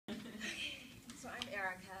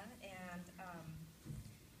America, and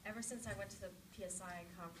ever since I went to the PSI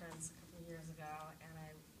conference a couple of years ago, and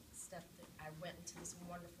I went into this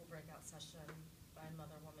wonderful breakout session by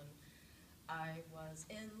MotherWoman, I was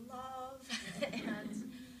in love,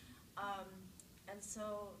 and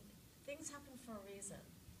so things happen for a reason,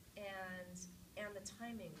 and the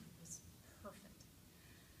timing was perfect.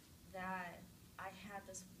 That I had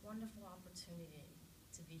this wonderful opportunity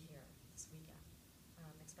to be here this weekend,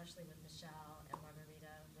 especially with Michelle and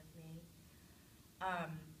Margarita with me.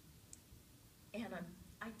 And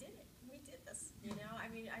I did it. We did this, you know? I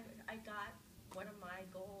mean, I got one of my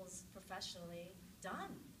goals professionally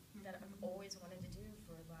done that I've always wanted to do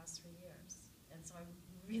for the last 3 years. And so I'm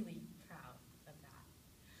really proud of that.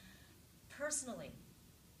 Personally,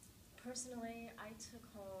 I took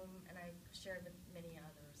home, and I shared with many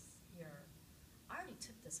others here, I already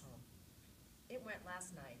took this home. It went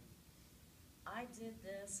last night. I did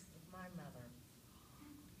this with my mother,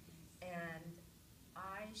 and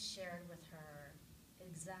I shared with her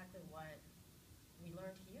exactly what we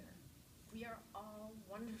learned here. We are all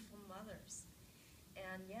wonderful mothers.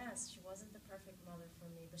 And yes, she wasn't the perfect mother for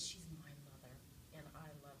me, but she's my mother, and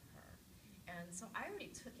I love her. And so I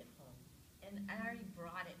already took it home, and I already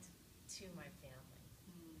brought it to my family,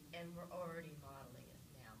 and we're already modeling it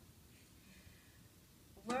now.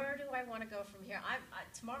 Where do I want to go from here?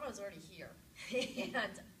 Tomorrow's already here,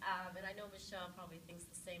 and I know Michelle probably thinks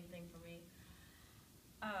the same thing for me.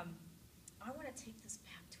 I want to take this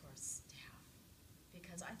back to our staff,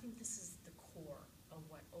 because I think this is the core of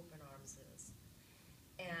what Open Arms is.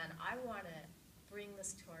 And I want to bring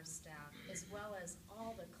this to our staff, as well as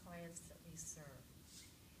all the clients that we serve.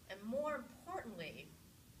 And more importantly,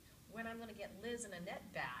 when I'm going to get Liz and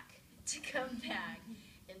Annette back to come back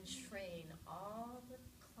and train all the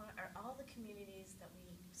communities that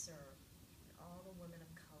we serve, and all the women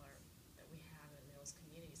of color that we have in those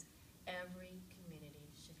communities. Every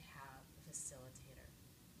community should have a facilitator.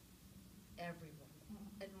 Everyone,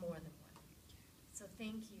 and more than one. So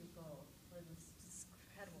thank you both.